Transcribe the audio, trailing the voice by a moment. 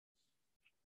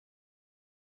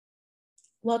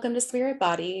Welcome to Spirit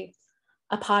Body,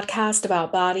 a podcast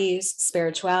about bodies,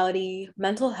 spirituality,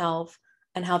 mental health,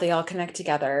 and how they all connect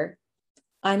together.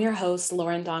 I'm your host,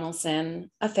 Lauren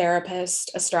Donaldson, a therapist,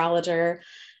 astrologer,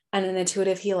 and an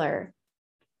intuitive healer.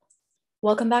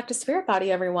 Welcome back to Spirit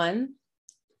Body, everyone.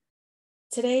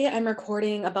 Today, I'm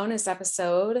recording a bonus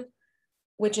episode,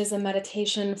 which is a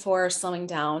meditation for slowing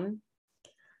down.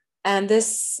 And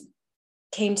this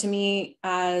came to me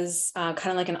as kind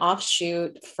of like an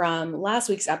offshoot from last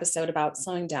week's episode about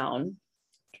slowing down.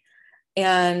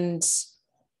 And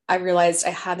I realized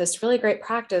I had this really great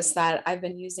practice that I've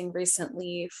been using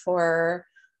recently for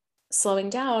slowing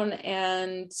down.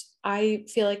 And I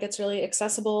feel like it's really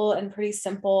accessible and pretty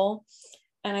simple.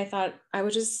 And I thought I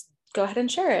would just go ahead and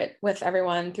share it with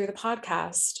everyone through the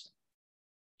podcast.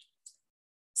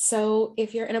 So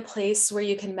if you're in a place where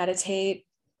you can meditate,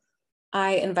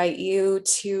 I invite you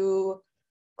to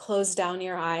close down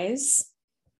your eyes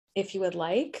if you would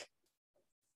like,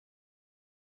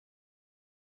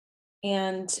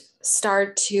 and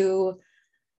start to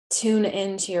tune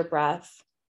into your breath.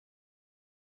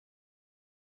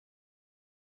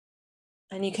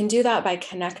 And you can do that by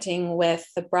connecting with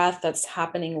the breath that's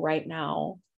happening right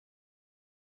now.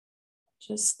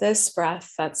 Just this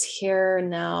breath that's here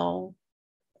now.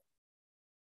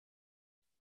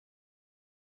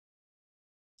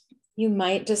 You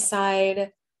might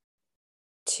decide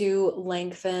to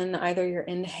lengthen either your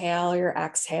inhale or your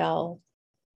exhale.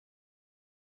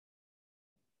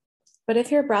 But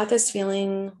if your breath is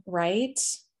feeling right,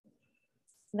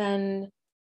 then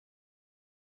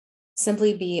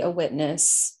simply be a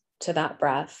witness to that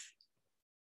breath.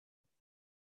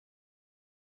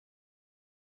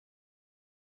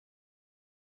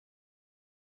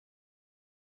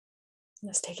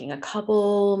 Just taking a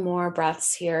couple more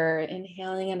breaths here,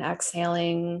 inhaling and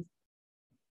exhaling,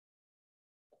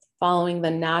 following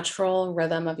the natural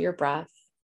rhythm of your breath.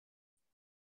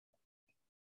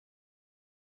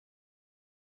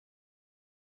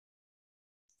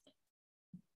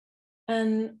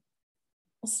 And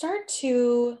we'll start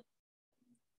to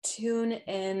tune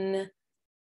in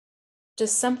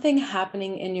just something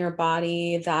happening in your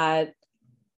body that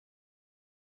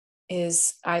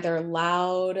is either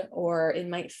loud or it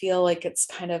might feel like it's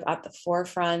kind of at the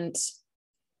forefront.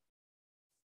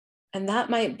 And that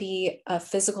might be a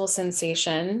physical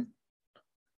sensation,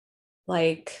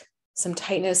 like some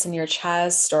tightness in your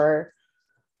chest or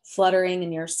fluttering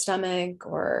in your stomach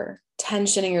or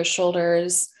tension in your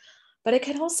shoulders. But it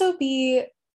could also be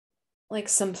like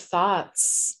some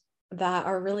thoughts that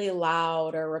are really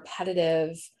loud or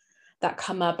repetitive that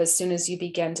come up as soon as you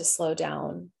begin to slow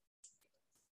down.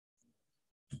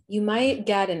 You might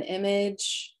get an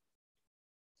image,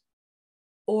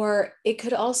 or it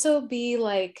could also be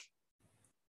like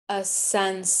a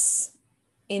sense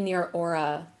in your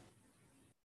aura,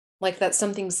 like that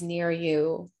something's near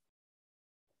you.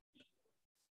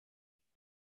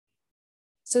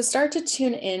 So start to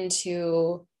tune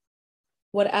into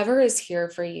whatever is here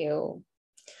for you.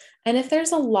 And if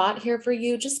there's a lot here for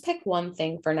you, just pick one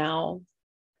thing for now.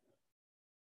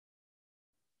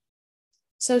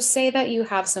 So say that you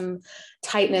have some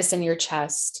tightness in your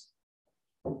chest.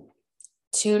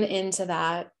 Tune into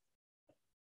that.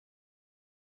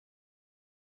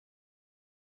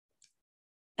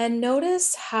 And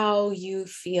notice how you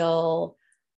feel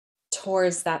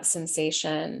towards that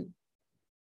sensation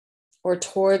or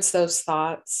towards those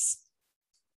thoughts.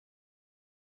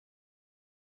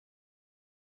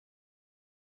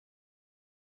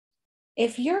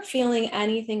 If you're feeling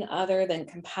anything other than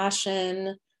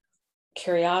compassion,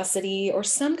 curiosity, or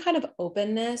some kind of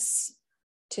openness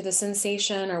to the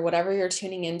sensation or whatever you're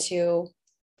tuning into,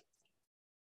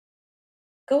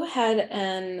 go ahead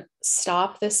and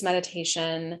stop this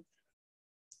meditation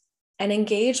and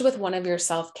engage with one of your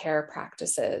self-care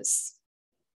practices.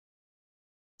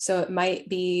 So it might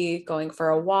be going for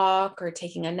a walk or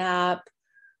taking a nap.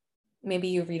 Maybe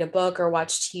you read a book or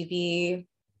watch TV.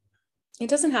 It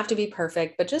doesn't have to be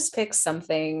perfect, but just pick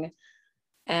something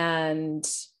and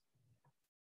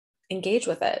engage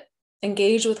with it.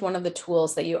 Engage with one of the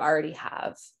tools that you already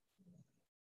have.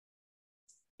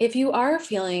 If you are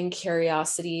feeling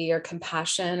curiosity or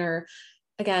compassion, or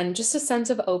again, just a sense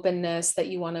of openness that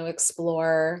you want to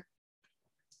explore,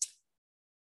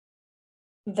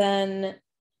 then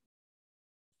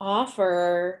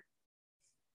offer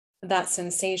that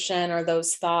sensation or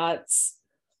those thoughts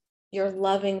your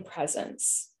loving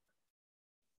presence.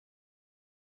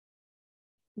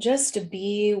 Just to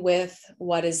be with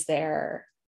what is there.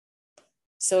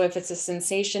 So if it's a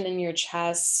sensation in your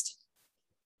chest,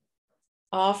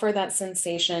 offer that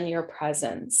sensation your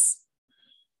presence.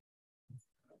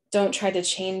 Don't try to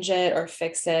change it or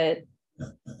fix it.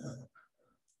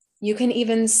 You can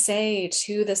even say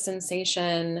to the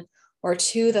sensation or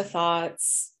to the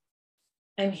thoughts,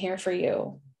 I'm here for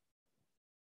you.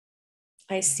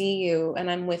 I see you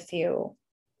and I'm with you.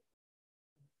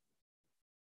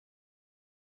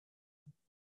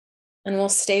 And we'll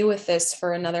stay with this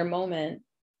for another moment.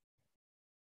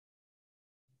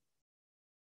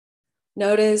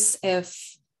 Notice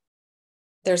if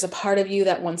there's a part of you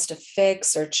that wants to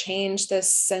fix or change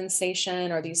this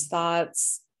sensation or these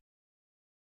thoughts.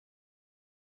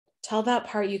 Tell that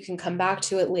part you can come back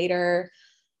to it later.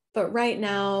 But right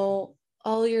now,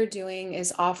 all you're doing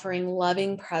is offering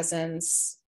loving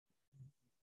presence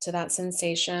to that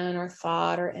sensation or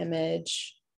thought or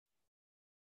image.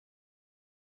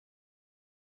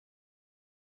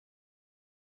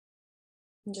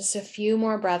 And just a few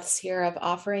more breaths here of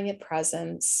offering it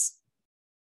presence.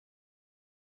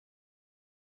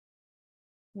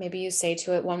 Maybe you say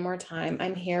to it one more time,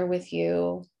 I'm here with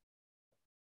you.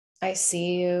 I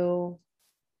see you.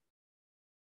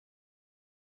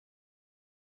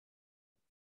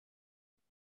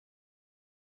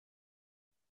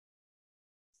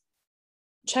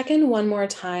 Check in one more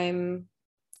time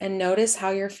and notice how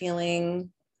you're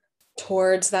feeling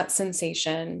towards that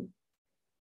sensation.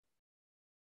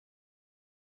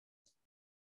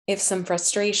 If some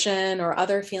frustration or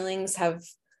other feelings have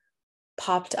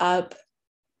popped up,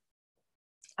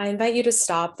 I invite you to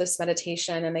stop this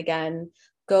meditation and again,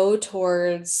 go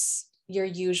towards your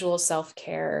usual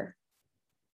self-care.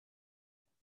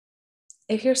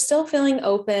 If you're still feeling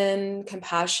open,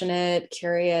 compassionate,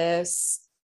 curious,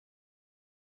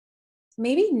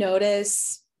 maybe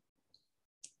notice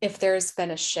if there's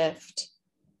been a shift.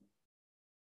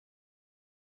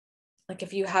 Like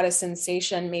if you had a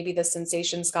sensation, maybe the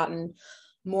sensation's gotten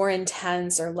more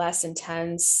intense or less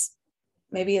intense.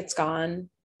 Maybe it's gone.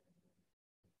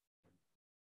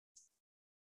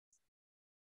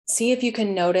 See if you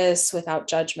can notice without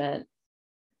judgment.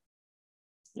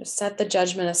 Just set the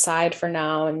judgment aside for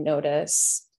now and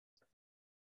notice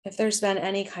if there's been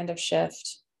any kind of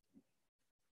shift.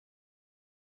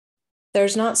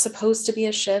 There's not supposed to be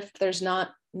a shift. There's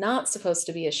not supposed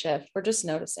to be a shift. We're just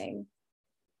noticing.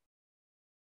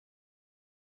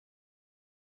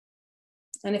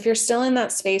 And if you're still in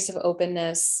that space of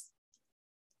openness,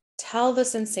 tell the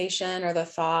sensation or the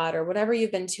thought or whatever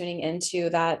you've been tuning into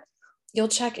that you'll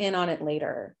check in on it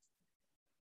later.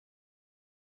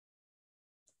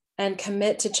 And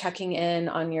commit to checking in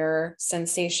on your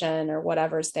sensation or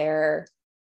whatever's there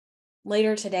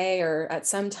later today or at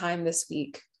some time this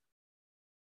week.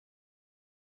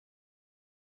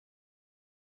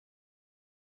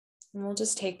 And we'll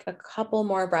just take a couple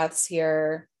more breaths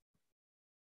here,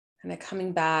 kind of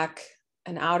coming back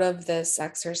and out of this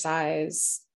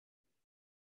exercise.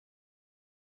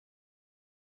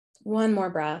 One more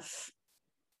breath.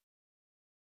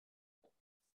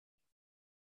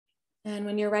 And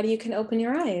when you're ready, you can open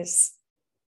your eyes.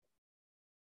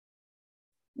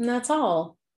 And that's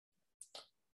all.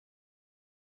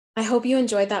 I hope you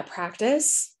enjoyed that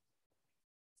practice.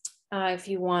 If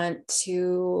you want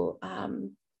to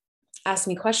ask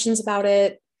me questions about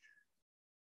it,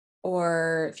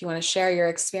 or if you want to share your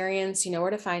experience, you know where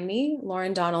to find me,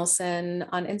 Lauren Donaldson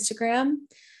on Instagram.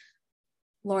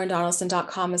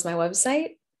 LaurenDonaldson.com is my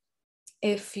website.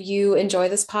 If you enjoy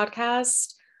this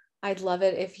podcast, I'd love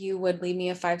it if you would leave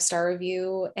me a 5-star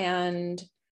review and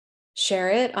share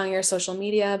it on your social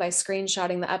media by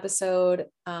screenshotting the episode,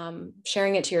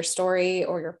 sharing it to your story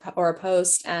or a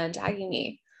post and tagging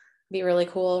me. It'd be really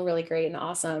cool, really great and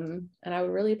awesome. And I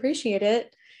would really appreciate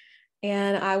it.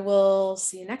 And I will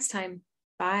see you next time.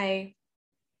 Bye.